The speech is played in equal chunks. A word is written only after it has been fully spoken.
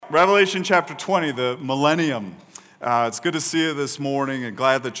Revelation chapter 20, the millennium. It's good to see you this morning and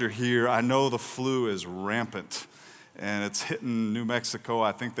glad that you're here. I know the flu is rampant and it's hitting New Mexico.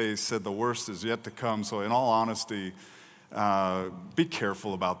 I think they said the worst is yet to come. So in all honesty, be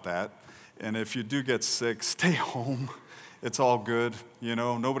careful about that. And if you do get sick, stay home. It's all good. You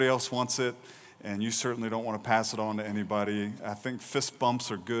know, nobody else wants it. And you certainly don't want to pass it on to anybody. I think fist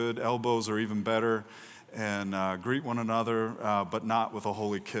bumps are good. Elbows are even better. And greet one another, but not with a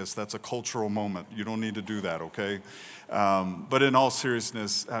holy kiss. That's a cultural moment. You don't need to do that, okay? But in all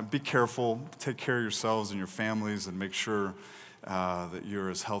seriousness, be careful. Take care of yourselves and your families and make sure that you're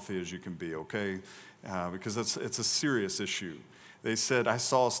as healthy as you can be, okay? Because it's a serious issue. They said, I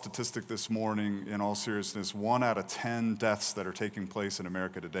saw a statistic this morning, in all seriousness, 1 out of 10 deaths that are taking place in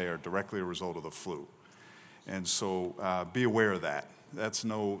America today are directly a result of the flu. And so be aware of that. That's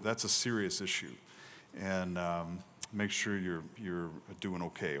a serious issue. And make sure you're doing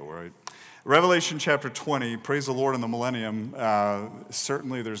okay, all right? Revelation chapter 20, praise the Lord in the millennium.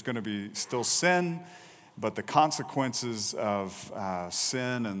 Certainly there's going to be still sin, but the consequences of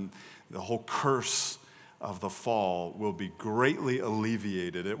sin and the whole curse of the fall will be greatly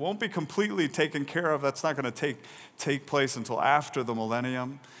alleviated. It won't be completely taken care of. That's not going to take place until after the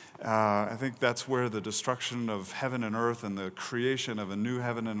millennium. I think that's where the destruction of heaven and earth and the creation of a new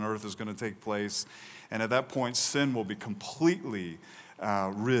heaven and earth is going to take place. And at that point, sin will be completely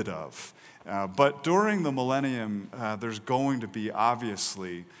rid of. But during the millennium, there's going to be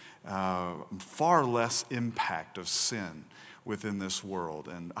obviously far less impact of sin within this world.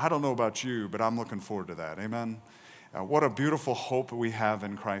 And I don't know about you, but I'm looking forward to that. Amen? What a beautiful hope we have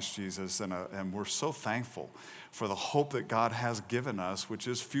in Christ Jesus. And we're so thankful for the hope that God has given us, which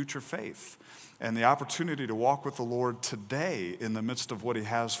is future faith. And the opportunity to walk with the Lord today in the midst of what he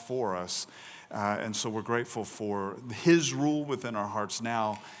has for us. And so we're grateful for his rule within our hearts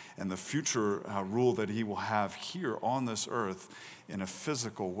now and the future rule that he will have here on this earth in a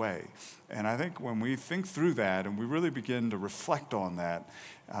physical way. And I think when we think through that and we really begin to reflect on that,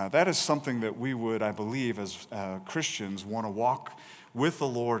 that is something that we would, I believe, as Christians want to walk with the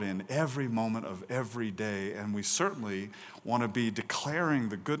Lord in every moment of every day. And we certainly want to be declaring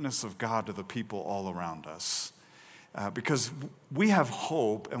the goodness of God to the people all around us. Because we have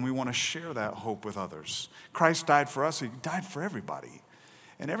hope and we want to share that hope with others. Christ died for us, he died for everybody.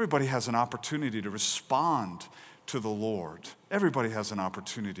 And everybody has an opportunity to respond to the Lord. Everybody has an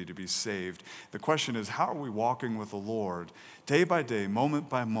opportunity to be saved. The question is, how are we walking with the Lord day by day, moment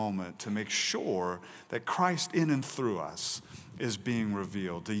by moment, to make sure that Christ in and through us is being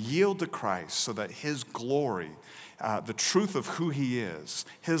revealed, to yield to Christ so that his glory, the truth of who he is,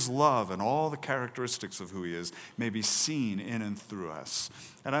 his love and all the characteristics of who he is may be seen in and through us.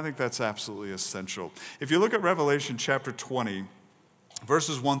 And I think that's absolutely essential. If you look at Revelation chapter 20,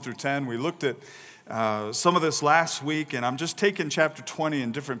 verses 1 through 10, we looked at some of this last week, and I'm just taking chapter 20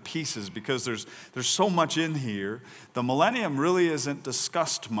 in different pieces because there's so much in here. The millennium really isn't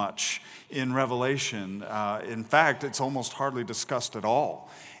discussed much in Revelation. In fact, it's almost hardly discussed at all.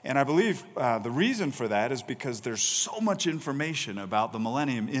 And I believe the reason for that is because there's so much information about the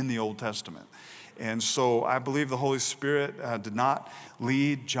millennium in the Old Testament. And so I believe the Holy Spirit did not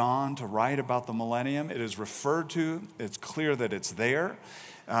lead John to write about the millennium. It is referred to. It's clear that it's there.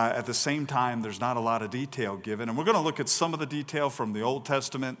 At the same time, there's not a lot of detail given. And we're going to look at some of the detail from the Old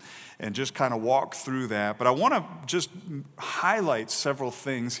Testament and just kind of walk through that. But I want to just highlight several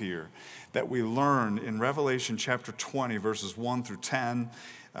things here that we learn in Revelation chapter 20, verses 1 through 10,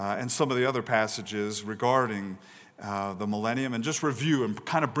 and some of the other passages regarding the millennium, and just review and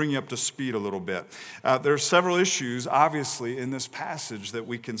kind of bring you up to speed a little bit. There are several issues, obviously, in this passage that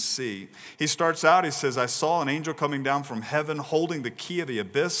we can see. He starts out, he says, I saw an angel coming down from heaven holding the key of the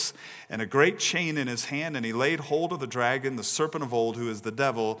abyss and a great chain in his hand, and he laid hold of the dragon, the serpent of old, who is the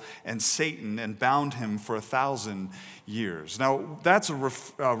devil and Satan, and bound him for 1,000 years. Now, that's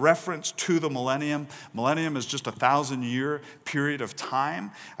a reference to the millennium. Millennium is just a 1,000-year period of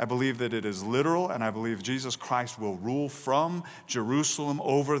time. I believe that it is literal, and I believe Jesus Christ will rule from Jerusalem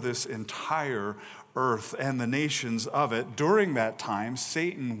over this entire earth and the nations of it. During that time,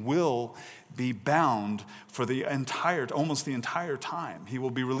 Satan will be bound for almost the entire time. He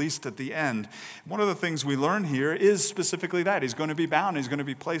will be released at the end. One of the things we learn here is specifically that. He's going to be bound. He's going to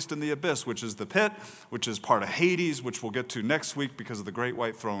be placed in the abyss, which is the pit, which is part of Hades, which we'll get to next week because of the great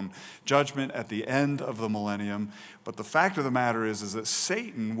white throne judgment at the end of the millennium. But the fact of the matter is that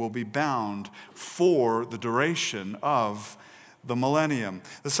Satan will be bound for the duration of the millennium.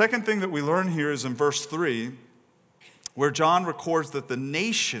 The second thing that we learn here is in verse 3, where John records that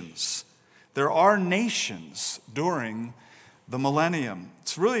there are nations during the millennium.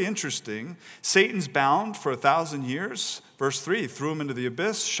 It's really interesting. Satan's bound for 1,000 years. Verse 3, threw him into the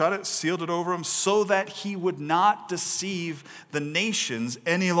abyss, shut it, sealed it over him, so that he would not deceive the nations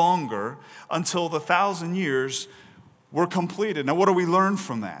any longer until the 1,000 years were completed. Now, what do we learn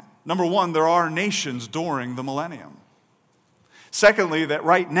from that? Number one, there are nations during the millennium. Secondly, that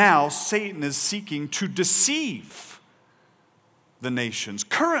right now, Satan is seeking to deceive the nations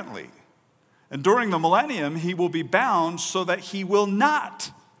currently. And during the millennium, he will be bound so that he will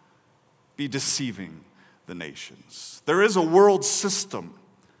not be deceiving the nations. There is a world system.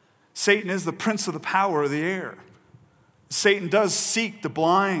 Satan is the prince of the power of the air. Satan does seek to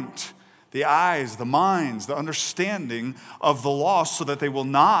blind the eyes, the minds, the understanding of the lost so that they will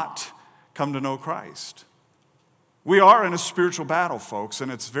not come to know Christ. We are in a spiritual battle, folks,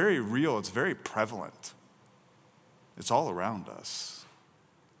 and it's very real. It's very prevalent. It's all around us.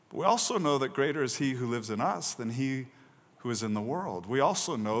 But we also know that greater is he who lives in us than he who is in the world. We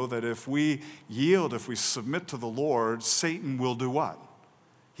also know that if we yield, if we submit to the Lord, Satan will do what?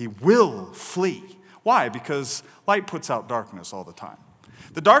 He will flee. Why? Because light puts out darkness all the time.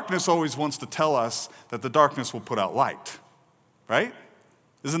 The darkness always wants to tell us that the darkness will put out light, right?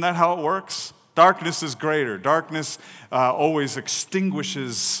 Isn't that how it works? Darkness is greater. Darkness always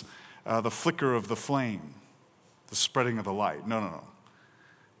extinguishes the flicker of the flame, the spreading of the light. No.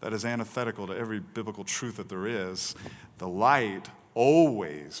 That is antithetical to every biblical truth that there is. The light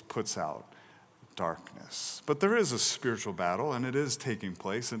always puts out darkness. But there is a spiritual battle, and it is taking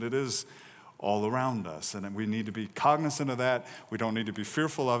place, and it is all around us. And we need to be cognizant of that. We don't need to be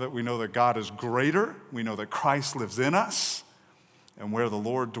fearful of it. We know that God is greater. We know that Christ lives in us. And where the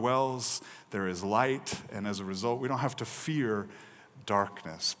Lord dwells, there is light. And as a result, we don't have to fear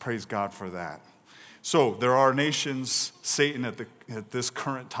darkness. Praise God for that. So there are nations. Satan at this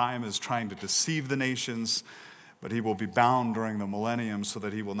current time is trying to deceive the nations, but he will be bound during the millennium so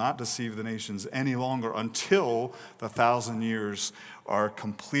that he will not deceive the nations any longer until the 1,000 years are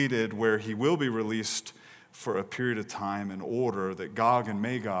completed, where he will be released for a period of time in order that Gog and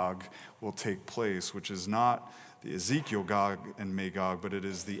Magog will take place, which is not the Ezekiel Gog and Magog, but it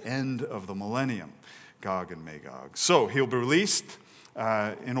is the end of the millennium, Gog and Magog. So he'll be released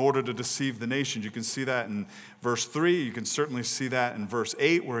in order to deceive the nations. You can see that in verse 3. You can certainly see that in verse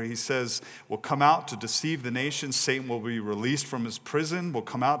 8, where he says, will come out to deceive the nations. Satan will be released from his prison, will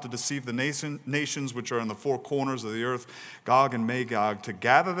come out to deceive the nations which are in the four corners of the earth, Gog and Magog, to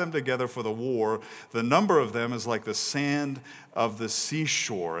gather them together for the war. The number of them is like the sand of the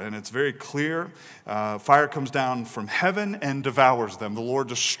seashore. And it's very clear. Fire comes down from heaven and devours them. The Lord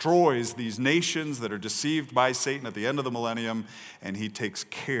destroys these nations that are deceived by Satan at the end of the millennium, and he takes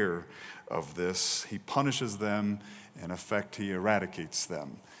care of this. He punishes them. In effect, he eradicates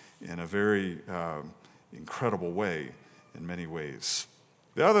them in a very incredible way in many ways.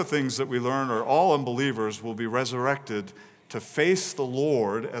 The other things that we learn are all unbelievers will be resurrected to face the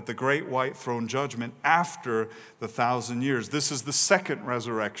Lord at the great white throne judgment after the 1,000 years. This is the second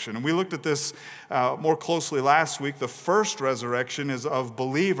resurrection. And we looked at this more closely last week. The first resurrection is of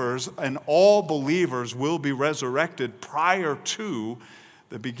believers, and all believers will be resurrected prior to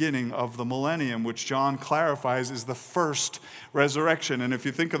the beginning of the millennium, which John clarifies is the first resurrection. And if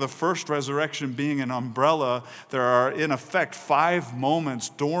you think of the first resurrection being an umbrella, there are in effect 5 moments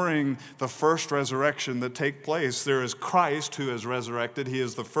during the first resurrection that take place. There is Christ who is resurrected. He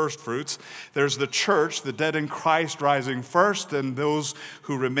is the first fruits. There's the church, the dead in Christ rising first, and those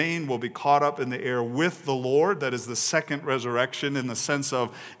who remain will be caught up in the air with the Lord. That is the second resurrection in the sense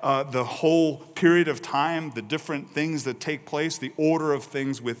of the whole period of time, the different things that take place, the order of things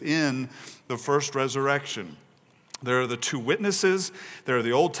within the first resurrection. There are the 2 witnesses. There are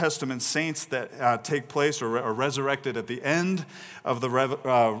the Old Testament saints that take place or are resurrected at the end of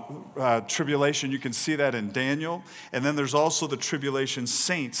the tribulation. You can see that in Daniel. And then there's also the tribulation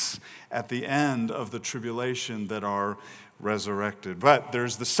saints at the end of the tribulation that are resurrected. But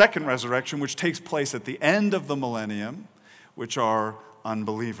there's the second resurrection, which takes place at the end of the millennium, which are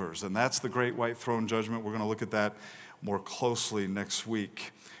unbelievers. And that's the great white throne judgment. We're going to look at that more closely next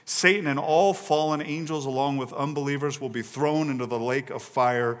week. Satan and all fallen angels, along with unbelievers, will be thrown into the lake of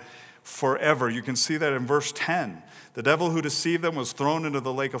fire forever. You can see that in verse 10. The devil who deceived them was thrown into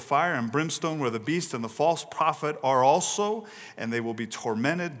the lake of fire and brimstone, where the beast and the false prophet are also, and they will be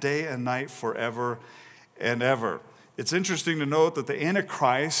tormented day and night forever and ever. It's interesting to note that the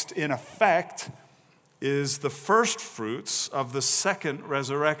Antichrist, in effect, is the first fruits of the second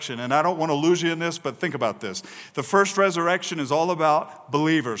resurrection. And I don't want to lose you in this, but think about this. The first resurrection is all about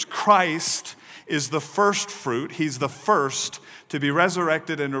believers. Christ is the first fruit. He's the first to be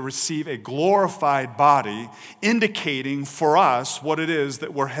resurrected and to receive a glorified body, indicating for us what it is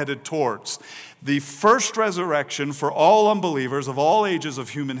that we're headed towards. The first resurrection for all unbelievers of all ages of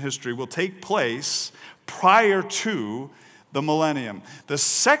human history will take place prior to the millennium. The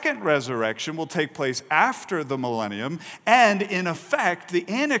second resurrection will take place after the millennium, and in effect, the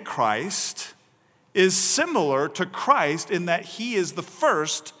Antichrist is similar to Christ in that he is the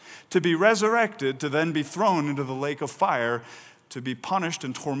first to be resurrected, to then be thrown into the lake of fire, to be punished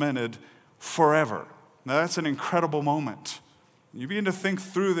and tormented forever. Now that's an incredible moment. You begin to think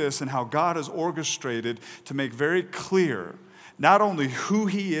through this and how God has orchestrated to make very clear not only who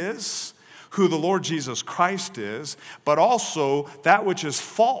he is, who the Lord Jesus Christ is, but also that which is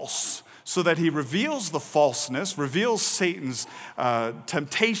false, so that he reveals the falseness, reveals Satan's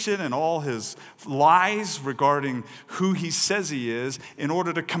temptation and all his lies regarding who he says he is, in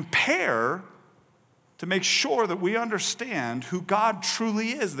order to compare, to make sure that we understand who God truly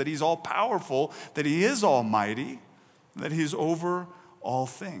is, that he's all-powerful, that he is almighty, that he's over all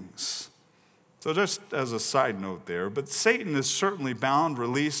things. So just as a side note there, but Satan is certainly bound,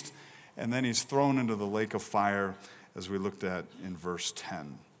 released, and then he's thrown into the lake of fire, as we looked at in verse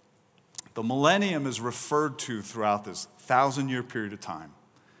 10. The millennium is referred to throughout this 1,000-year period of time.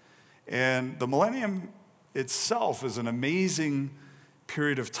 And the millennium itself is an amazing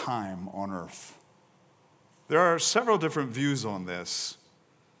period of time on earth. There are several different views on this.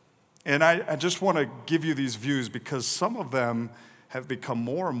 And I just want to give you these views because some of them have become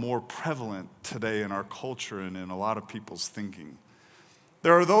more and more prevalent today in our culture and in a lot of people's thinking.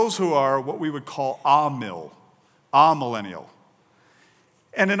 There are those who are what we would call amillennial.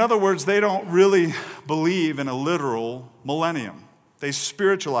 And in other words, they don't really believe in a literal millennium. They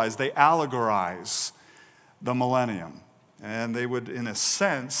spiritualize, they allegorize the millennium. And they would, in a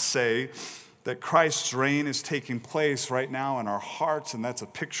sense, say that Christ's reign is taking place right now in our hearts, and that's a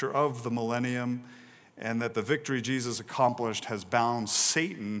picture of the millennium, and that the victory Jesus accomplished has bound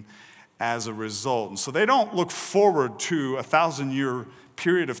Satan as a result. And so they don't look forward to a 1,000-year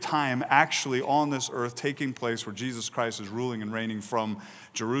period of time actually on this earth taking place where Jesus Christ is ruling and reigning from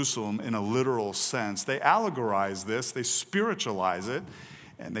Jerusalem in a literal sense. They allegorize this, they spiritualize it,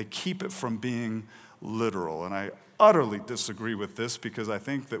 and they keep it from being literal. And I utterly disagree with this because I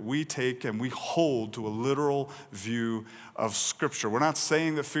think that we take and we hold to a literal view of Scripture. We're not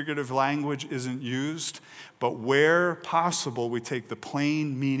saying that figurative language isn't used, but where possible, we take the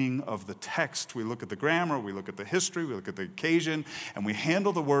plain meaning of the text. We look at the grammar, we look at the history, we look at the occasion, and we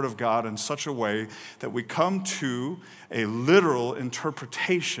handle the Word of God in such a way that we come to a literal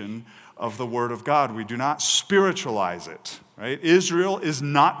interpretation of the Word of God. We do not spiritualize it, right? Israel is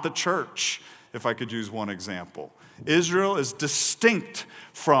not the church, if I could use one example. Israel is distinct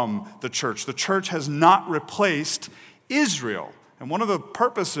from the church. The church has not replaced Israel. And one of the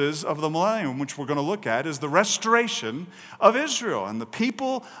purposes of the millennium, which we're going to look at, is the restoration of Israel. And the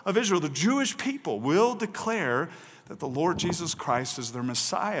people of Israel, the Jewish people, will declare that the Lord Jesus Christ is their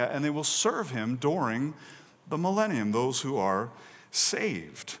Messiah, and they will serve him during the millennium, those who are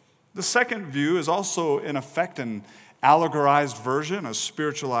saved. The second view is also, in effect, an allegorized version, a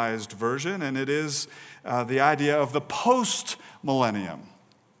spiritualized version, and it is the idea of the post-millennium.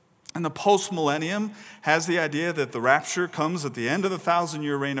 And the post-millennium has the idea that the rapture comes at the end of the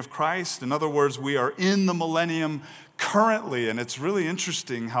 1,000-year reign of Christ. In other words, we are in the millennium currently, and it's really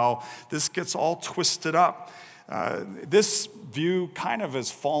interesting how this gets all twisted up. This view kind of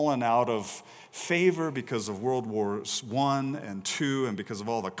has fallen out of favor because of World Wars I and II and because of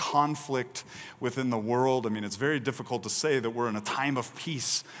all the conflict within the world. I mean, it's very difficult to say that we're in a time of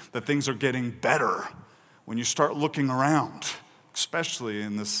peace, that things are getting better when you start looking around, especially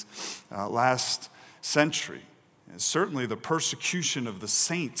in this last century. And certainly the persecution of the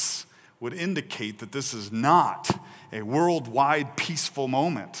saints would indicate that this is not a worldwide peaceful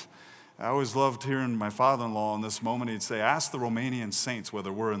moment. I always loved hearing my father-in-law in this moment. He'd say, ask the Romanian saints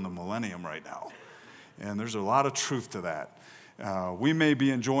whether we're in the millennium right now. And there's a lot of truth to that. We may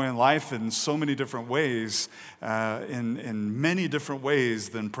be enjoying life in so many different ways, in many different ways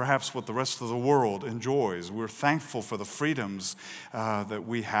than perhaps what the rest of the world enjoys. We're thankful for the freedoms that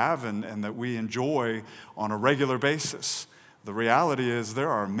we have and that we enjoy on a regular basis. The reality is there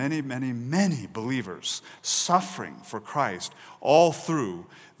are many, many, many believers suffering for Christ all through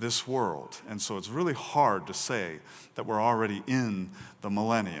this world. And so it's really hard to say that we're already in the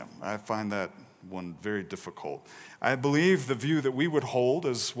millennium. I find that one very difficult. I believe the view that we would hold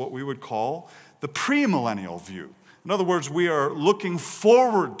is what we would call the premillennial view. In other words, we are looking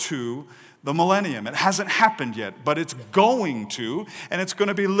forward to the millennium. It hasn't happened yet, but it's going to, and it's going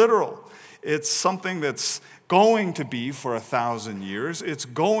to be literal. It's something that's going to be for 1,000 years. It's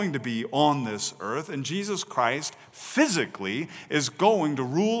going to be on this earth, and Jesus Christ physically is going to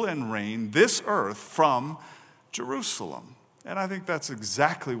rule and reign this earth from Jerusalem. And I think that's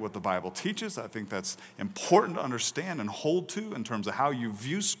exactly what the Bible teaches. I think that's important to understand and hold to in terms of how you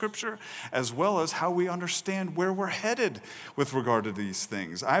view Scripture, as well as how we understand where we're headed with regard to these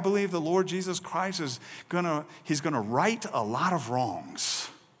things. I believe the Lord Jesus Christ he's gonna right a lot of wrongs.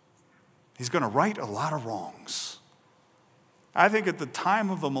 He's gonna right a lot of wrongs. I think at the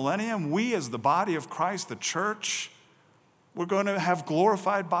time of the millennium, we as the body of Christ, the church, we're going to have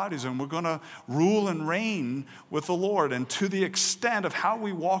glorified bodies, and we're going to rule and reign with the Lord. And to the extent of how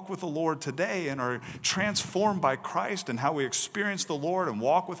we walk with the Lord today and are transformed by Christ, and how we experience the Lord and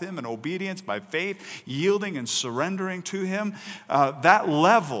walk with Him in obedience by faith, yielding and surrendering to Him, that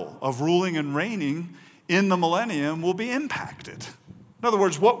level of ruling and reigning in the millennium will be impacted. In other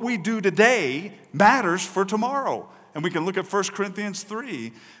words, what we do today matters for tomorrow. And we can look at 1 Corinthians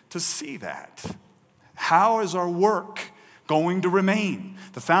 3 to see that. How is our work going to remain?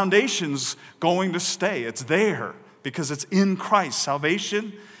 The foundation's going to stay. It's there because it's in Christ.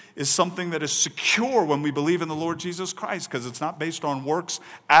 Salvation is something that is secure when we believe in the Lord Jesus Christ, because it's not based on works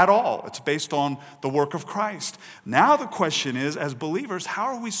at all. It's based on the work of Christ. Now the question is, as believers, how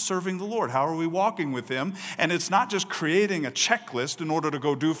are we serving the Lord? How are we walking with Him? And it's not just creating a checklist in order to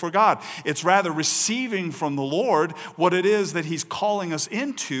go do for God. It's rather receiving from the Lord what it is that He's calling us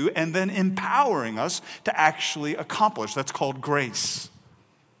into, and then empowering us to actually accomplish. That's called grace.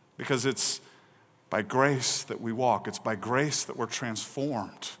 Because it's by grace that we walk. It's by grace that we're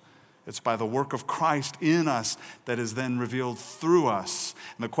transformed. It's by the work of Christ in us that is then revealed through us.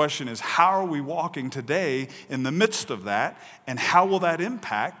 And the question is, how are we walking today in the midst of that? And how will that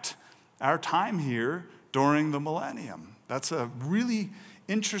impact our time here during the millennium? That's a really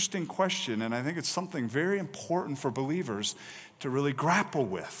interesting question. And I think it's something very important for believers to really grapple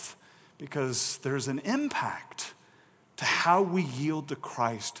with. Because there's an impact to how we yield to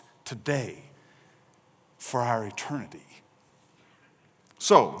Christ today for our eternity.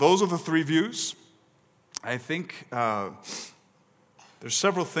 So, those are the three views. I think there's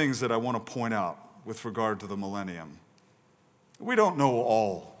several things that I want to point out with regard to the millennium. We don't know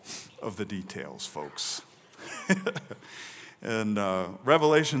all of the details, folks. And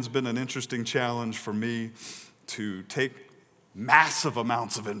Revelation's been an interesting challenge for me to take massive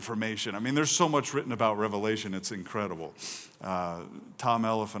amounts of information. I mean, there's so much written about Revelation, it's incredible. Tom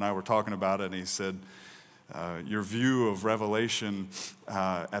Elliff and I were talking about it, and he said, your view of Revelation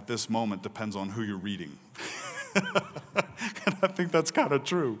at this moment depends on who you're reading. And I think that's kind of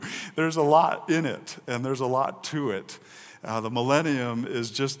true. There's a lot in it, and there's a lot to it. The millennium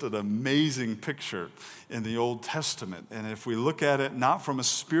is just an amazing picture in the Old Testament. And if we look at it not from a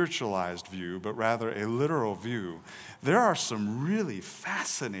spiritualized view, but rather a literal view, there are some really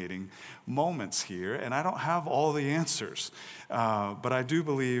fascinating moments here, and I don't have all the answers. But I do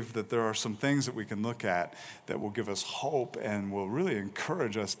believe that there are some things that we can look at that will give us hope and will really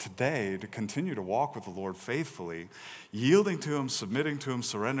encourage us today to continue to walk with the Lord faithfully, yielding to Him, submitting to Him,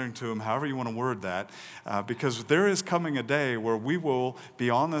 surrendering to Him, however you want to word that, because there is coming a day where we will be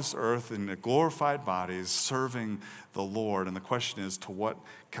on this earth in glorified bodies serving the Lord. And the question is, to what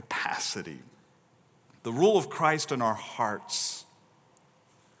capacity? The rule of Christ in our hearts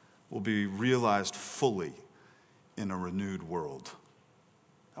will be realized fully in a renewed world.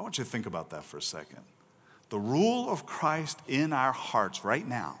 I want you to think about that for a second. The rule of Christ in our hearts right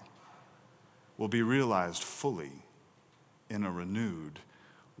now will be realized fully in a renewed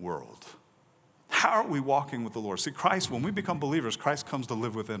world. How are we walking with the Lord? See, Christ, when we become believers, Christ comes to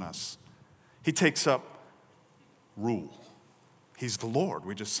live within us. He takes up rule. He's the Lord.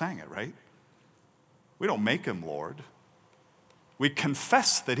 We just sang it, right? We don't make Him Lord. We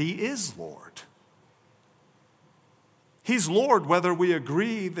confess that He is Lord. He's Lord whether we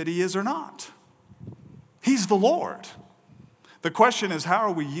agree that He is or not. He's the Lord. The question is, how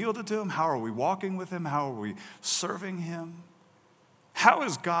are we yielded to Him? How are we walking with Him? How are we serving Him? How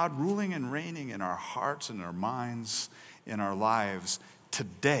is God ruling and reigning in our hearts and our minds, in our lives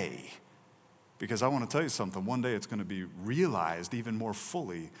today? Because I want to tell you something, one day it's going to be realized even more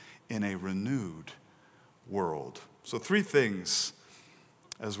fully in a renewed world. So 3 things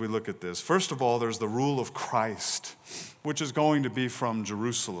as we look at this. First of all, there's the rule of Christ, which is going to be from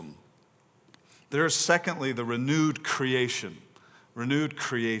Jerusalem. There's secondly the renewed creation.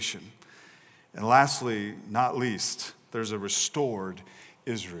 And lastly, not least, there's a restored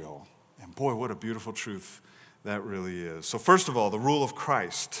Israel. And boy, what a beautiful truth That really is. So first of all, the rule of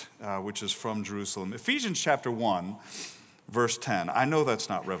Christ, which is from Jerusalem. Ephesians chapter 1, verse 10. I know that's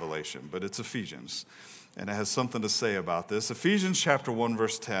not Revelation, but it's Ephesians. And it has something to say about this. Ephesians chapter 1,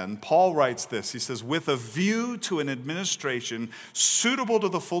 verse 10, Paul writes this. He says, with a view to an administration suitable to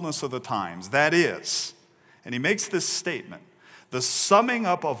the fullness of the times. That is, and he makes this statement, the summing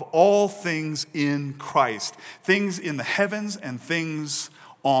up of all things in Christ. Things in the heavens and things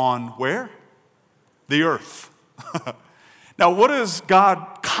on where? The earth. Now, what is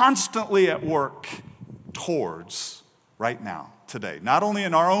God constantly at work towards right now, today? Not only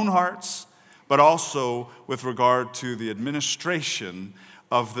in our own hearts, but also with regard to the administration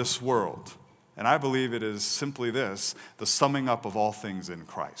of this world. And I believe it is simply this, the summing up of all things in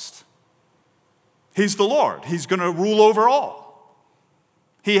Christ. He's the Lord. He's going to rule over all.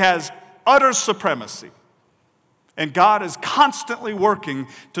 He has utter supremacy. And God is constantly working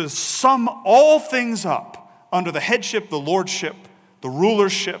to sum all things up under the headship, the lordship, the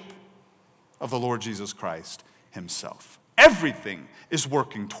rulership of the Lord Jesus Christ himself. Everything is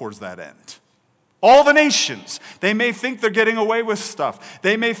working towards that end. All the nations, they may think they're getting away with stuff.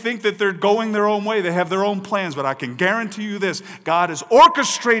 They may think that they're going their own way. They have their own plans. But I can guarantee you this, God is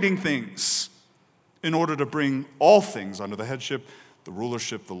orchestrating things in order to bring all things under the headship, the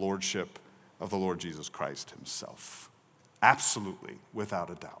rulership, the lordship of the Lord Jesus Christ himself. Absolutely, without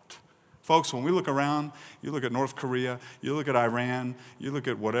a doubt. Folks, when we look around, you look at North Korea, you look at Iran, you look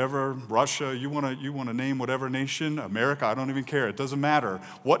at whatever, Russia, you want to name whatever nation, America, I don't even care. It doesn't matter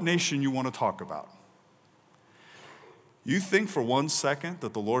what nation you want to talk about. You think for 1 second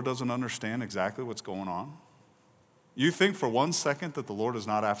that the Lord doesn't understand exactly what's going on? You think for 1 second that the Lord is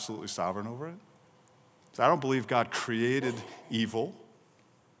not absolutely sovereign over it? So I don't believe God created evil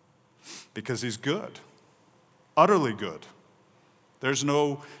because he's good, utterly good. There's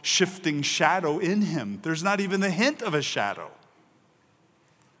no shifting shadow in him. There's not even the hint of a shadow.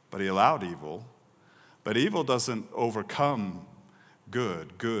 But he allowed evil. But evil doesn't overcome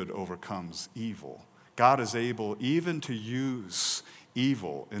good. Good overcomes evil. God is able even to use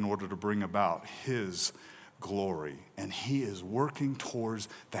evil in order to bring about his glory. And he is working towards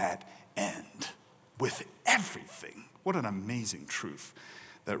that end with everything. What an amazing truth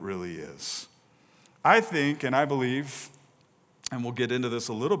that really is. I think and I believe, and we'll get into this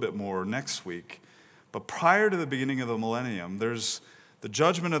a little bit more next week, but prior to the beginning of the millennium, there's the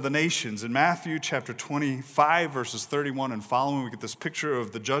judgment of the nations. In Matthew chapter 25, verses 31 and following, we get this picture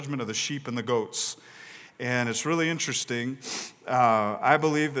of the judgment of the sheep and the goats. And it's really interesting. I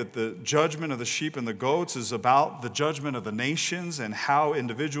believe that the judgment of the sheep and the goats is about the judgment of the nations and how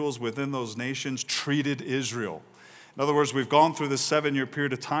individuals within those nations treated Israel. In other words, we've gone through this 7-year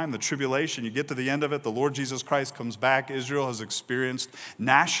period of time, the tribulation. You get to the end of it, the Lord Jesus Christ comes back. Israel has experienced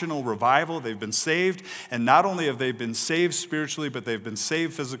national revival. They've been saved. And not only have they been saved spiritually, but they've been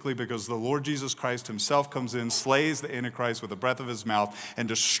saved physically because the Lord Jesus Christ himself comes in, slays the Antichrist with the breath of his mouth, and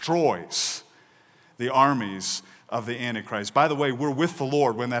destroys the armies of the Antichrist. By the way, we're with the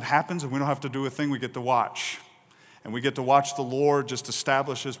Lord when that happens, and we don't have to do a thing. We get to watch. And we get to watch the Lord just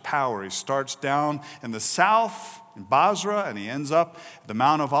establish his power. He starts down in the south, in Basra, and he ends up at the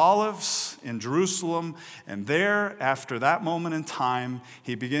Mount of Olives in Jerusalem. And there, after that moment in time,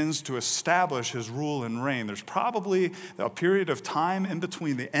 he begins to establish his rule and reign. There's probably a period of time in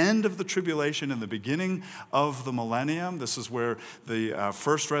between the end of the tribulation and the beginning of the millennium. This is where the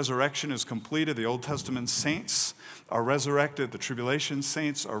first resurrection is completed. The Old Testament saints are resurrected. The tribulation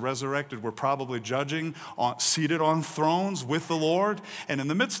saints are resurrected. We're probably seated on thrones with the Lord. And in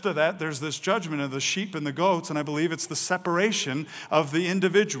the midst of that, there's this judgment of the sheep and the goats. And I believe it's the separation of the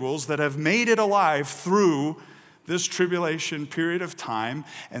individuals that have made it alive through this tribulation period of time.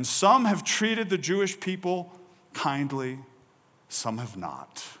 And some have treated the Jewish people kindly. Some have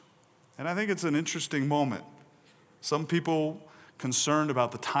not. And I think it's an interesting moment. Some people concerned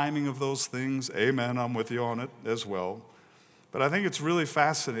about the timing of those things. Amen, I'm with you on it as well. But I think it's really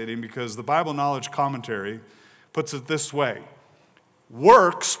fascinating because the Bible Knowledge Commentary puts it this way.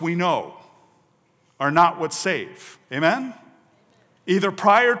 Works, we know, are not what save. Amen? Either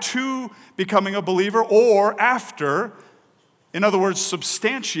prior to becoming a believer or after, in other words,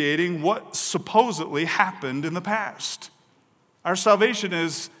 substantiating what supposedly happened in the past. Our salvation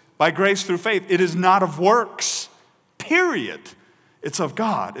is by grace through faith. It is not of works, period. It's of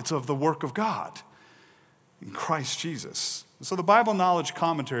God. It's of the work of God in Christ Jesus. So the Bible Knowledge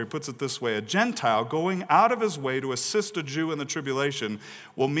Commentary puts it this way. A Gentile going out of his way to assist a Jew in the tribulation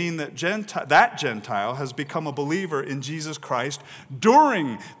will mean that that Gentile has become a believer in Jesus Christ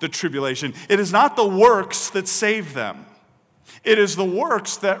during the tribulation. It is not the works that save them. It is the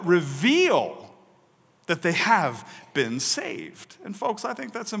works that reveal that they have been saved. And folks, I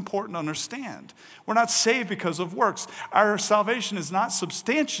think that's important to understand. We're not saved because of works. Our salvation is not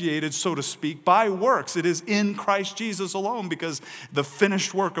substantiated, so to speak, by works. It is in Christ Jesus alone, because the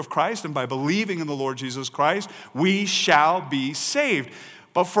finished work of Christ, and by believing in the Lord Jesus Christ, we shall be saved.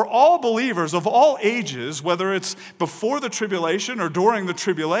 But for all believers of all ages, whether it's before the tribulation or during the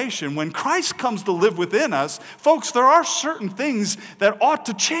tribulation, when Christ comes to live within us, folks, there are certain things that ought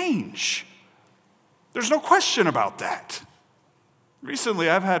to change. There's no question about that. Recently,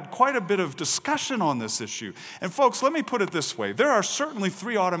 I've had quite a bit of discussion on this issue. And folks, let me put it this way. There are certainly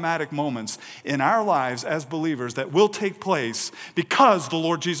 3 automatic moments in our lives as believers that will take place because the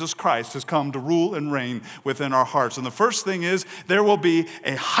Lord Jesus Christ has come to rule and reign within our hearts. And the first thing is there will be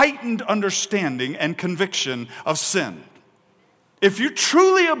a heightened understanding and conviction of sin. If you're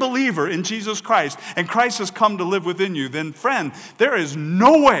truly a believer in Jesus Christ and Christ has come to live within you, then friend, there is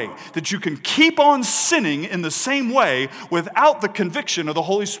no way that you can keep on sinning in the same way without the conviction of the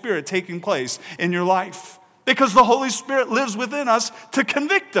Holy Spirit taking place in your life. Because the Holy Spirit lives within us to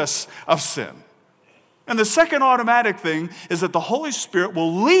convict us of sin. And the second automatic thing is that the Holy Spirit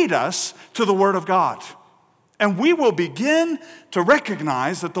will lead us to the Word of God. And we will begin to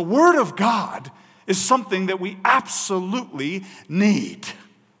recognize that the Word of God is something that we absolutely need.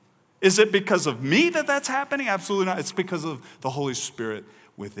 Is it because of me that that's happening? Absolutely not. It's because of the Holy Spirit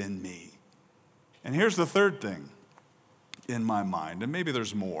within me. And here's the third thing in my mind, and maybe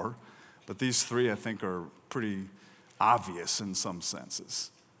there's more, but these 3 I think are pretty obvious in some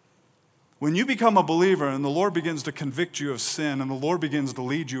senses. When you become a believer and the Lord begins to convict you of sin and the Lord begins to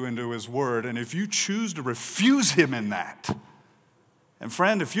lead you into His Word, and if you choose to refuse Him in that, and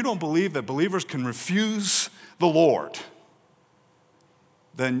friend, if you don't believe that believers can refuse the Lord,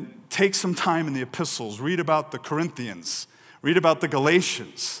 then take some time in the epistles, read about the Corinthians, read about the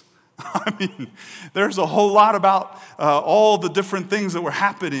Galatians. I mean, there's a whole lot about all the different things that were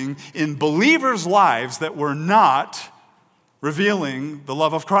happening in believers' lives that were not revealing the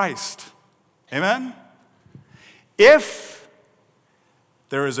love of Christ. Amen? If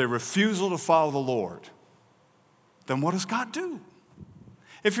there is a refusal to follow the Lord, then what does God do?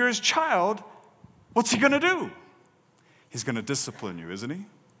 If you're His child, what's He going to do? He's going to discipline you, isn't He? In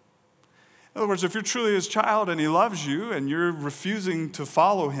other words, if you're truly His child and He loves you and you're refusing to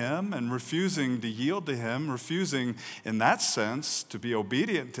follow Him and refusing to yield to Him, refusing in that sense to be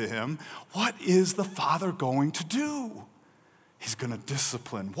obedient to Him, what is the Father going to do? He's going to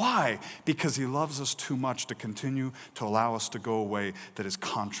discipline. Why? Because He loves us too much to continue to allow us to go a way that is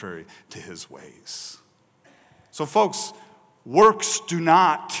contrary to His ways. So folks, works do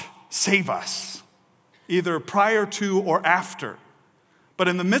not save us, either prior to or after. But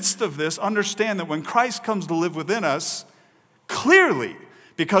in the midst of this, understand that when Christ comes to live within us, clearly,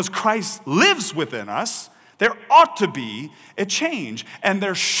 because Christ lives within us, there ought to be a change. And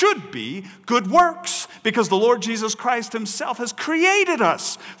there should be good works, because the Lord Jesus Christ Himself has created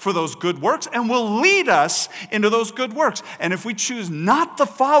us for those good works and will lead us into those good works. And if we choose not to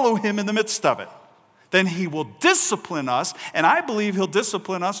follow Him in the midst of it, then He will discipline us, and I believe He'll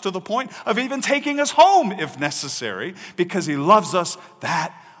discipline us to the point of even taking us home if necessary, because He loves us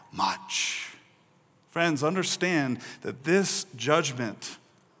that much. Friends, understand that this judgment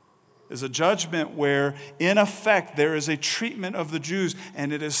is a judgment where, in effect, there is a treatment of the Jews,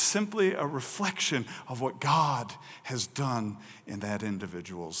 and it is simply a reflection of what God has done in that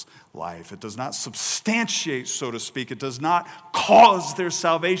individual's life. It does not substantiate, so to speak. It does not cause their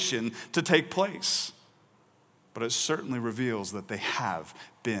salvation to take place. But it certainly reveals that they have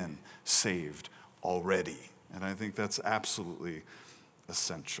been saved already. And I think that's absolutely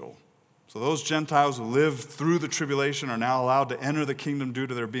essential. So those Gentiles who lived through the tribulation are now allowed to enter the kingdom due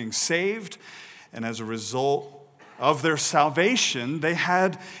to their being saved. And as a result of their salvation, they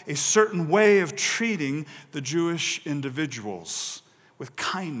had a certain way of treating the Jewish individuals with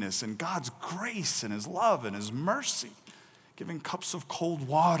kindness and God's grace and His love and His mercy, giving cups of cold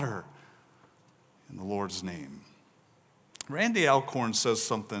water in the Lord's name. Randy Alcorn says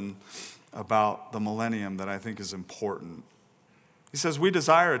something about the millennium that I think is important. He says, we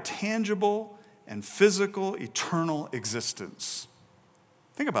desire a tangible and physical eternal existence.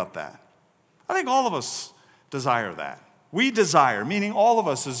 Think about that. I think all of us desire that. We desire, meaning all of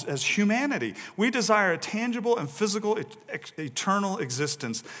us as humanity, we desire a tangible and physical eternal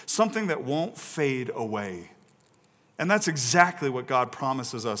existence, something that won't fade away. And that's exactly what God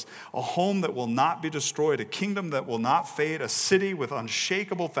promises us. A home that will not be destroyed, a kingdom that will not fade, a city with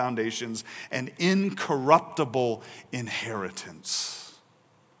unshakable foundations, an incorruptible inheritance.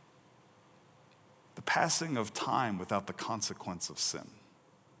 The passing of time without the consequence of sin.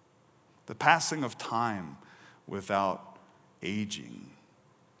 the passing of time without aging,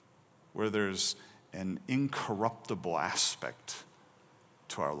 where there's an incorruptible aspect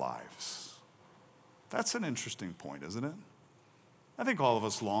to our lives. That's an interesting point, isn't it? I think all of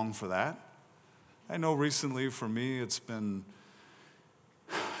us long for that. I know recently for me it's been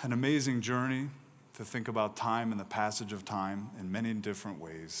an amazing journey to think about time and the passage of time in many different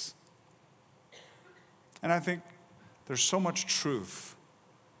ways. And I think there's so much truth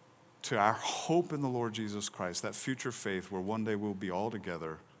to our hope in the Lord Jesus Christ, that future faith where one day we'll be all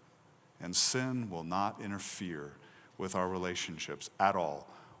together and sin will not interfere with our relationships at all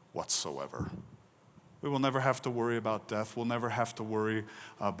whatsoever. We will never have to worry about death. We'll never have to worry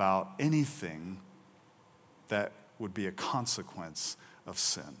about anything that would be a consequence of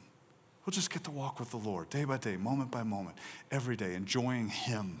sin. We'll just get to walk with the Lord day by day, moment by moment, every day, enjoying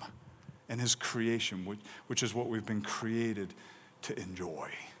Him and His creation, which is what we've been created to enjoy.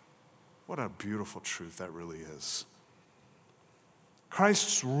 What a beautiful truth that really is.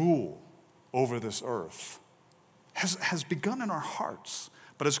 Christ's rule over this earth has begun in our hearts,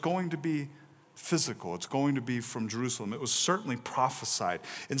 but it's going to be physical. It's going to be from Jerusalem. It was certainly prophesied.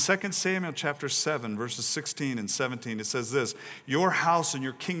 In 2 Samuel chapter 7, verses 16 and 17, it says this, "Your house and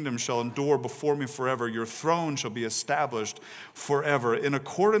your kingdom shall endure before me forever. Your throne shall be established forever." In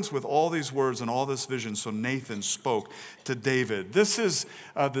accordance with all these words and all this vision, so Nathan spoke to David. This is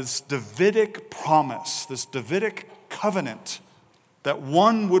this Davidic promise, this Davidic covenant that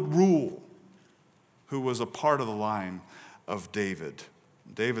one would rule who was a part of the line of David.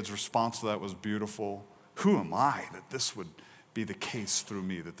 David's response to that was beautiful. Who am I that this would be the case through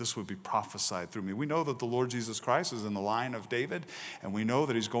me, that this would be prophesied through me? We know that the Lord Jesus Christ is in the line of David, and we know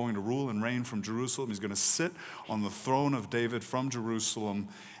that He's going to rule and reign from Jerusalem. He's going to sit on the throne of David from Jerusalem,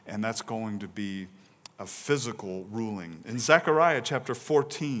 and that's going to be a physical ruling. In Zechariah chapter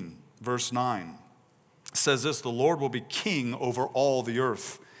 14, verse 9, it says this, "The Lord will be king over all the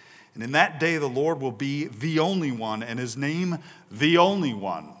earth. And in that day, the Lord will be the only one, and His name, the only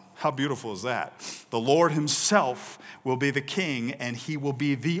one." How beautiful is that? The Lord Himself will be the king, and He will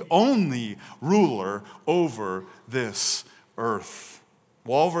be the only ruler over this earth.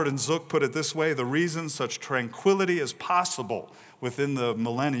 Walvoord and Zook put it this way: the reason such tranquility is possible within the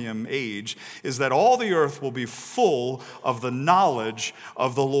millennium age is that all the earth will be full of the knowledge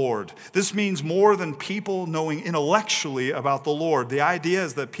of the Lord. This means more than people knowing intellectually about the Lord. The idea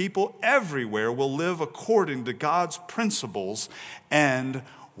is that people everywhere will live according to God's principles and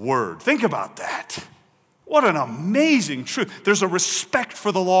word. Think about that. What an amazing truth. There's a respect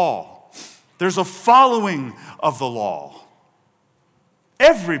for the law. There's a following of the law.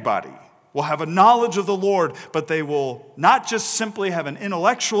 Everybody will have a knowledge of the Lord, but they will not just simply have an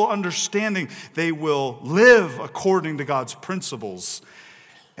intellectual understanding, they will live according to God's principles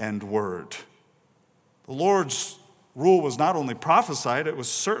and word. The Lord's rule was not only prophesied, it will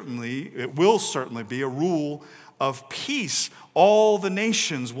certainly be a rule of peace. All the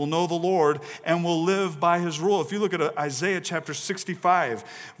nations will know the Lord and will live by His rule. If you look at Isaiah chapter 65,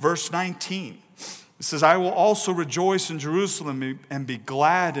 verse 19, it says, "I will also rejoice in Jerusalem and be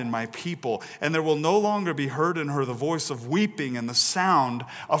glad in my people, and there will no longer be heard in her the voice of weeping and the sound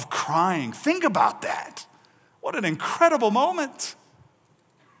of crying." Think about that. What an incredible moment.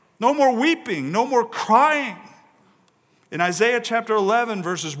 No more weeping, no more crying. In Isaiah chapter 11,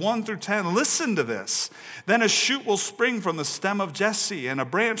 verses 1 through 10, listen to this. "Then a shoot will spring from the stem of Jesse, and a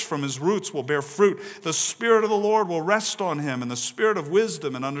branch from his roots will bear fruit. The Spirit of the Lord will rest on him, and the Spirit of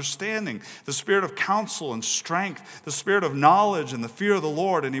wisdom and understanding, the Spirit of counsel and strength, the Spirit of knowledge and the fear of the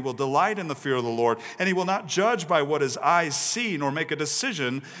Lord, and he will delight in the fear of the Lord. And he will not judge by what his eyes see, nor make a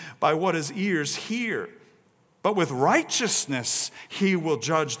decision by what his ears hear. But with righteousness he will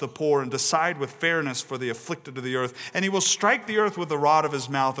judge the poor and decide with fairness for the afflicted of the earth. And he will strike the earth with the rod of his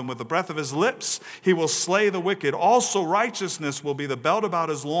mouth, and with the breath of his lips he will slay the wicked. Also righteousness will be the belt about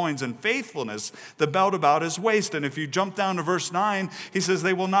his loins, and faithfulness the belt about his waist." And if you jump down to verse 9, he says,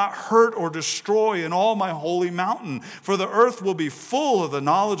 "They will not hurt or destroy in all my holy mountain, for the earth will be full of the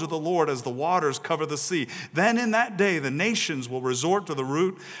knowledge of the Lord as the waters cover the sea. Then in that day the nations will resort to the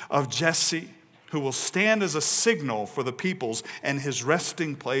root of Jesse, who will stand as a signal for the peoples, and his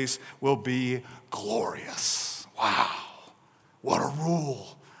resting place will be glorious." Wow. What a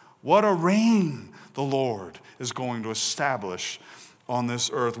rule. What a reign the Lord is going to establish on this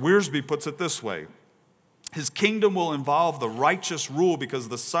earth. Wiersbe puts it this way: His kingdom will involve the righteous rule because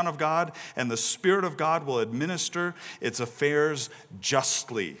the Son of God and the Spirit of God will administer its affairs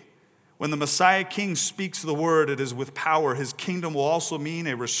justly. When the Messiah King speaks the word, it is with power. His kingdom will also mean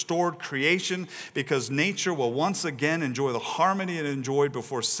a restored creation because nature will once again enjoy the harmony it enjoyed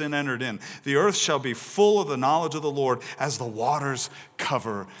before sin entered in. The earth shall be full of the knowledge of the Lord as the waters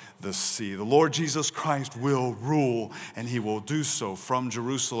cover the sea. The Lord Jesus Christ will rule, and he will do so from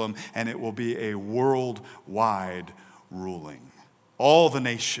Jerusalem, and it will be a worldwide ruling. All the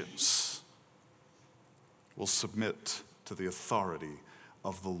nations will submit to the authority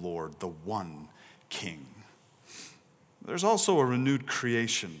of the Lord, the one King. There's also a renewed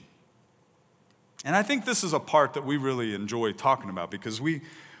creation. And I think this is a part that we really enjoy talking about because we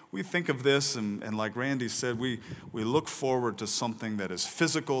think of this, and like Randy said, we look forward to something that is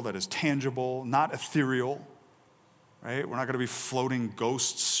physical, that is tangible, not ethereal, right? We're not going to be floating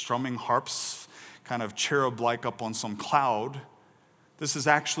ghosts, strumming harps, kind of cherub-like up on some cloud. This is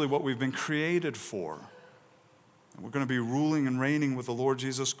actually what we've been created for. We're going to be ruling and reigning with the Lord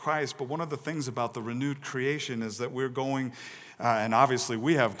Jesus Christ. But one of the things about the renewed creation is that we're going, and obviously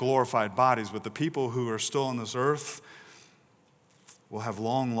we have glorified bodies, but the people who are still on this earth will have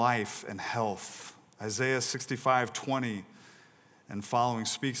long life and health. Isaiah 65:20 and following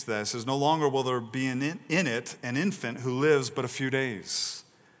speaks to that. It says, no longer will there be in it an infant who lives but a few days,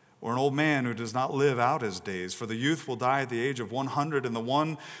 or an old man who does not live out his days. For the youth will die at the age of 100, and the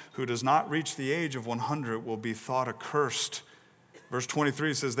one who does not reach the age of 100 will be thought accursed. Verse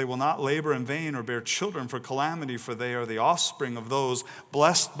 23 says, they will not labor in vain or bear children for calamity, for they are the offspring of those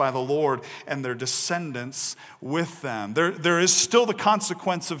blessed by the Lord, and their descendants with them. There is still the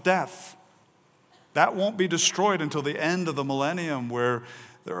consequence of death. That won't be destroyed until the end of the millennium, where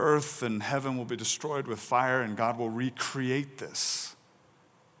the earth and heaven will be destroyed with fire, and God will recreate this.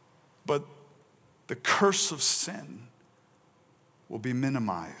 But the curse of sin will be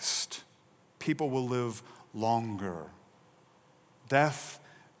minimized. People will live longer. Death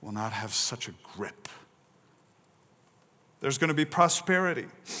will not have such a grip. There's going to be prosperity.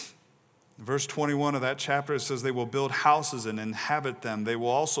 In verse 21 of that chapter, it says they will build houses and inhabit them. They will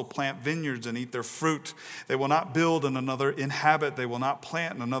also plant vineyards and eat their fruit. They will not build and another inhabit. They will not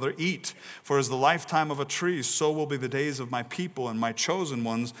plant and another eat. For as the lifetime of a tree, so will be the days of my people, and my chosen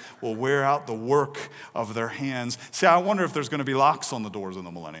ones will wear out the work of their hands. See, I wonder if there's going to be locks on the doors in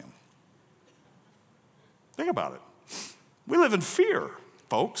the millennium. Think about it. We live in fear,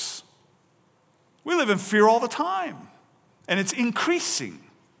 folks. We live in fear all the time, and it's increasing.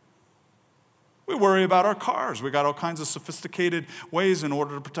 We worry about our cars. We got all kinds of sophisticated ways in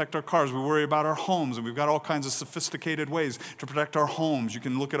order to protect our cars. We worry about our homes, and we've got all kinds of sophisticated ways to protect our homes. You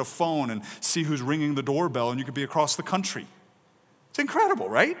can look at a phone and see who's ringing the doorbell, and you could be across the country. It's incredible,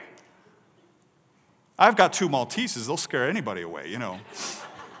 right? I've got 2 Malteses. They'll scare anybody away, you know.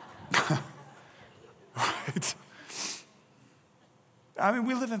 Right? I mean,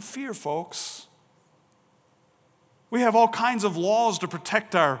 we live in fear, folks. We have all kinds of laws to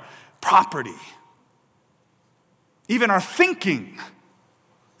protect our property, even our thinking.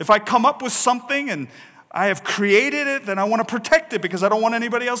 If I come up with something and I have created it, then I want to protect it because I don't want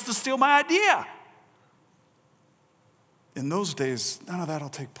anybody else to steal my idea. In those days, none of that will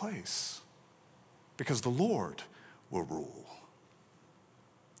take place because the Lord will rule.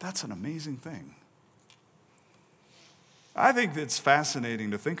 That's an amazing thing. I think it's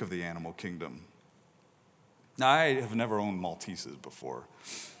fascinating to think of the animal kingdom. Now, I have never owned Malteses before,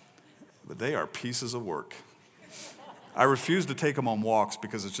 but they are pieces of work. I refuse to take them on walks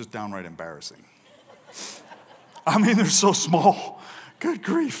because it's just downright embarrassing. I mean, they're so small. Good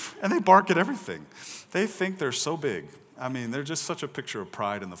grief. And they bark at everything. They think they're so big. I mean, they're just such a picture of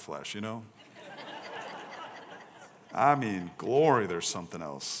pride in the flesh, you know? I mean, glory, there's something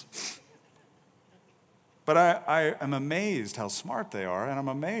else. But I am amazed how smart they are, and I'm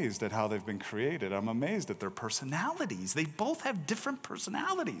amazed at how they've been created. I'm amazed at their personalities. They both have different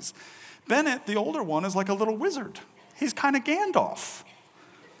personalities. Bennett, the older one, is like a little wizard. He's kind of Gandalf.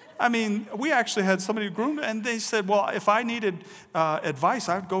 I mean, we actually had somebody who groomed, and they said, well, if I needed advice,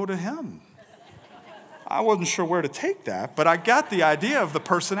 I'd go to him. I wasn't sure where to take that, but I got the idea of the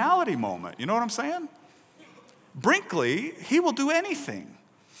personality moment. You know what I'm saying? Brinkley, he will do anything.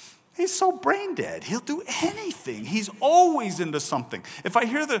 He's so brain dead. He'll do anything. He's always into something. If I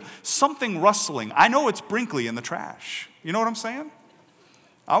hear something rustling, I know it's Brinkley in the trash. You know what I'm saying?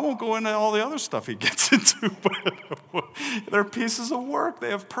 I won't go into all the other stuff he gets into, but they're pieces of work. They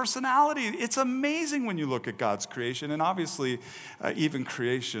have personality. It's amazing when you look at God's creation, and obviously even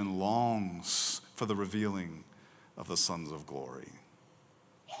creation longs for the revealing of the sons of glory.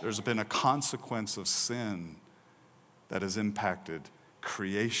 There's been a consequence of sin that has impacted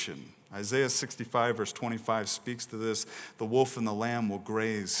creation. Isaiah 65 verse 25 speaks to this. The wolf and the lamb will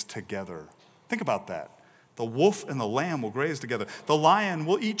graze together. Think about that. The wolf and the lamb will graze together. The lion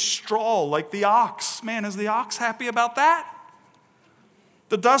will eat straw like the ox. Man, is the ox happy about that?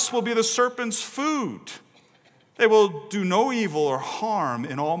 The dust will be the serpent's food. They will do no evil or harm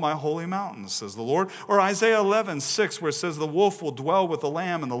in all my holy mountains, says the Lord. Or Isaiah 11:6, where it says, the wolf will dwell with the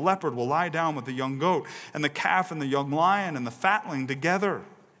lamb, and the leopard will lie down with the young goat, and the calf and the young lion and the fatling together.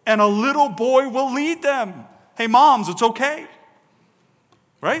 And a little boy will lead them. Hey, moms, it's okay.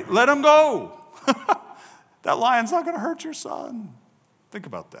 Right? Let him go. That lion's not going to hurt your son. Think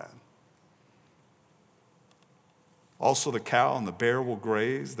about that. Also, the cow and the bear will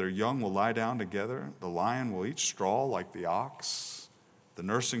graze. Their young will lie down together. The lion will eat straw like the ox. The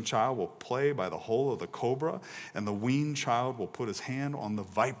nursing child will play by the hole of the cobra, and the weaned child will put his hand on the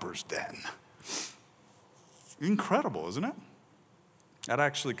viper's den. Incredible, isn't it? That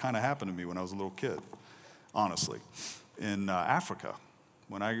actually kind of happened to me when I was a little kid, honestly, in Africa.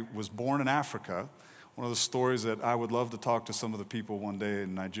 When I was born in Africa, one of the stories that I would love to talk to some of the people one day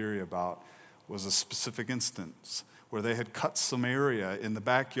in Nigeria about was a specific instance where they had cut some area in the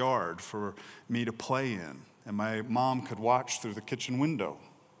backyard for me to play in, and my mom could watch through the kitchen window.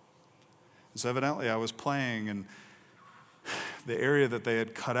 So evidently I was playing, and the area that they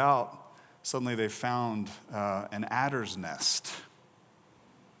had cut out, suddenly they found an adder's nest.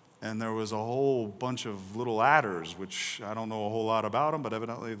 And there was a whole bunch of little adders, which I don't know a whole lot about them, but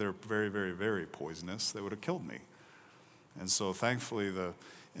evidently they're very, very, very poisonous. They would have killed me. And so thankfully the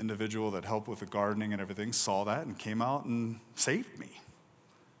individual that helped with the gardening and everything saw that and came out and saved me.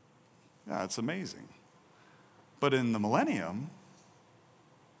 Yeah, it's amazing. But in the millennium,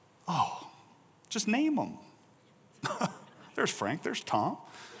 just name them. There's Frank, there's Tom,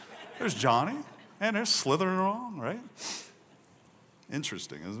 there's Johnny, and there's slithering along, right?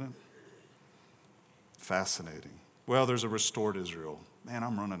 Interesting, isn't it? Fascinating. Well, there's a restored Israel. Man,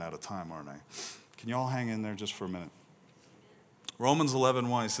 I'm running out of time, aren't I? Can you all hang in there just for a minute? Romans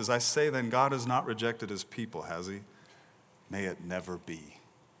 11:1 says, I say then, God has not rejected his people, has he? May it never be.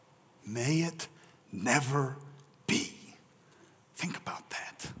 May it never be. Think about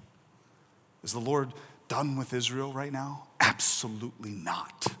that. Is the Lord done with Israel right now? Absolutely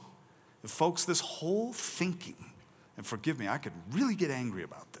not. And folks, this whole thinking, and forgive me, I could really get angry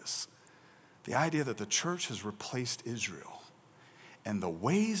about this. The idea that the church has replaced Israel and the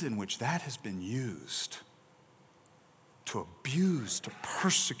ways in which that has been used to abuse, to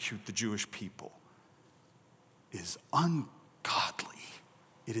persecute the Jewish people is ungodly.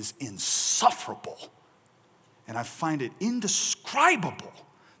 It is insufferable. And I find it indescribable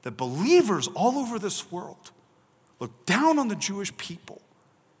that believers all over this world look down on the Jewish people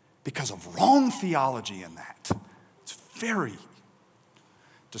because of wrong theology in that. It's very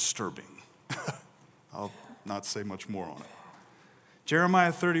disturbing. I'll not say much more on it.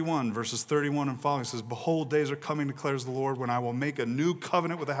 Jeremiah 31, verses 31 and following says, Behold, days are coming, declares the Lord, when I will make a new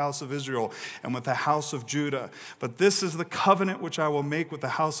covenant with the house of Israel and with the house of Judah. But this is the covenant which I will make with the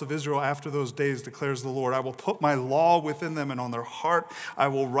house of Israel after those days, declares the Lord. I will put my law within them, and on their heart I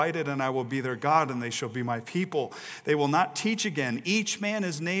will write it, and I will be their God, and they shall be my people. They will not teach again, each man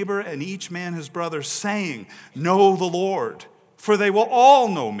his neighbor and each man his brother, saying, Know the Lord, for they will all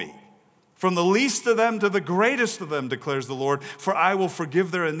know me. From the least of them to the greatest of them, declares the Lord, for I will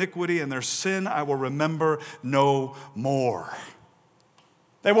forgive their iniquity and their sin I will remember no more.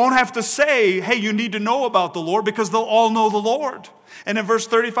 They won't have to say, hey, you need to know about the Lord, because they'll all know the Lord. And in verse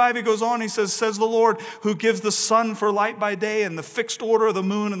 35, he goes on, he says the Lord, who gives the sun for light by day and the fixed order of the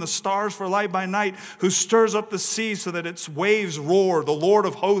moon and the stars for light by night, who stirs up the sea so that its waves roar. The Lord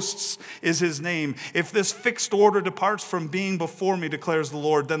of hosts is his name. If this fixed order departs from being before me, declares the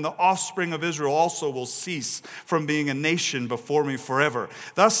Lord, then the offspring of Israel also will cease from being a nation before me forever.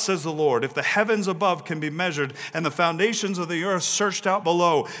 Thus says the Lord, if the heavens above can be measured and the foundations of the earth searched out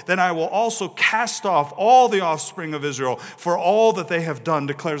below, then I will also cast off all the offspring of Israel for all that they have done,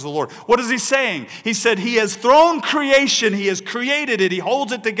 declares the Lord. What is he saying? He said he has thrown creation, he has created it, he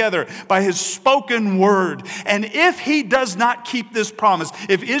holds it together by his spoken word. And if he does not keep this promise,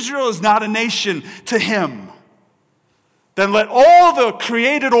 if Israel is not a nation to him, then let all the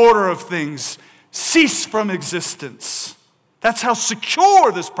created order of things cease from existence. That's how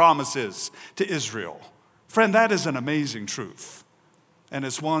secure this promise is to Israel. Friend, that is an amazing truth. And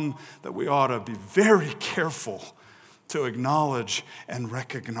it's one that we ought to be very careful to acknowledge and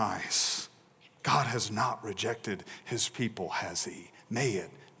recognize. God has not rejected his people, has he? May it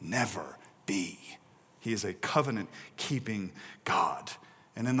never be. He is a covenant-keeping God.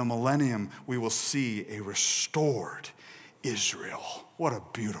 And in the millennium, we will see a restored Israel. What a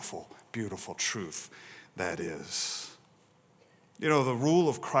beautiful, beautiful truth that is. You know, the rule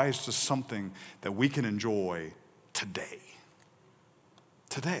of Christ is something that we can enjoy today.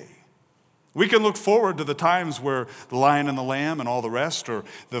 Today. We can look forward to the times where the Lion and the Lamb and all the rest, or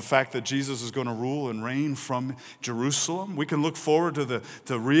the fact that Jesus is going to rule and reign from Jerusalem. We can look forward to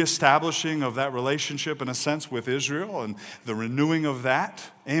the reestablishing of that relationship, in a sense, with Israel and the renewing of that.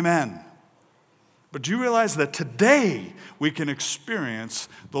 Amen. But do you realize that today we can experience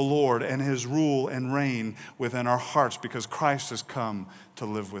the Lord and his rule and reign within our hearts because Christ has come to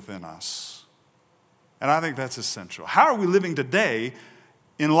live within us? And I think that's essential. How are we living today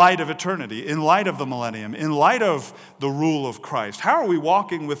in light of eternity, in light of the millennium, in light of the rule of Christ? How are we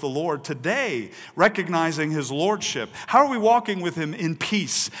walking with the Lord today, recognizing his lordship? How are we walking with him in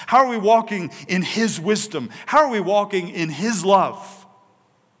peace? How are we walking in his wisdom? How are we walking in his love?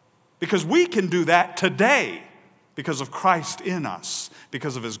 Because we can do that today because of Christ in us,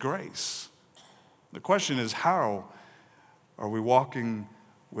 because of his grace. The question is, how are we walking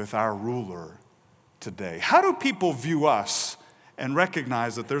with our ruler today? How do people view us and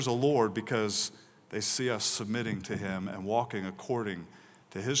recognize that there's a Lord because they see us submitting to him and walking according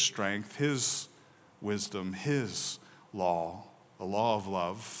to his strength, his wisdom, his law, the law of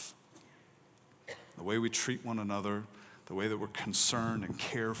love, the way we treat one another, the way that we're concerned and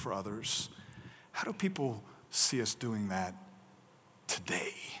care for others? How do people see us doing that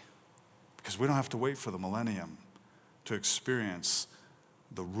today? Because we don't have to wait for the millennium to experience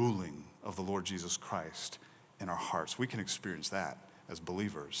the ruling of the Lord Jesus Christ in our hearts. We can experience that as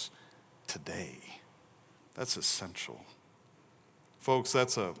believers today. That's essential. Folks,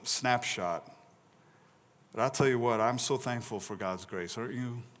 that's a snapshot. But I'll tell you what, I'm so thankful for God's grace, aren't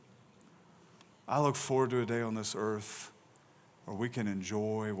you? I look forward to a day on this earth where we can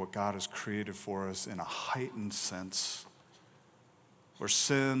enjoy what God has created for us in a heightened sense, where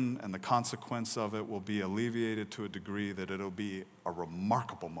sin and the consequence of it will be alleviated to a degree that it'll be a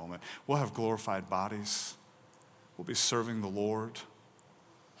remarkable moment. We'll have glorified bodies. We'll be serving the Lord.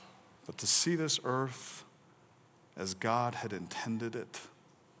 But to see this earth as God had intended it,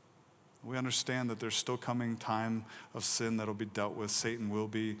 we understand that there's still coming time of sin that'll be dealt with. Satan will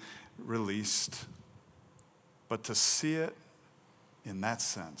be released. But to see it in that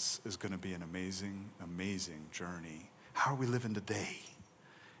sense is going to be an amazing, amazing journey. How are we living today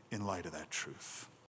in light of that truth?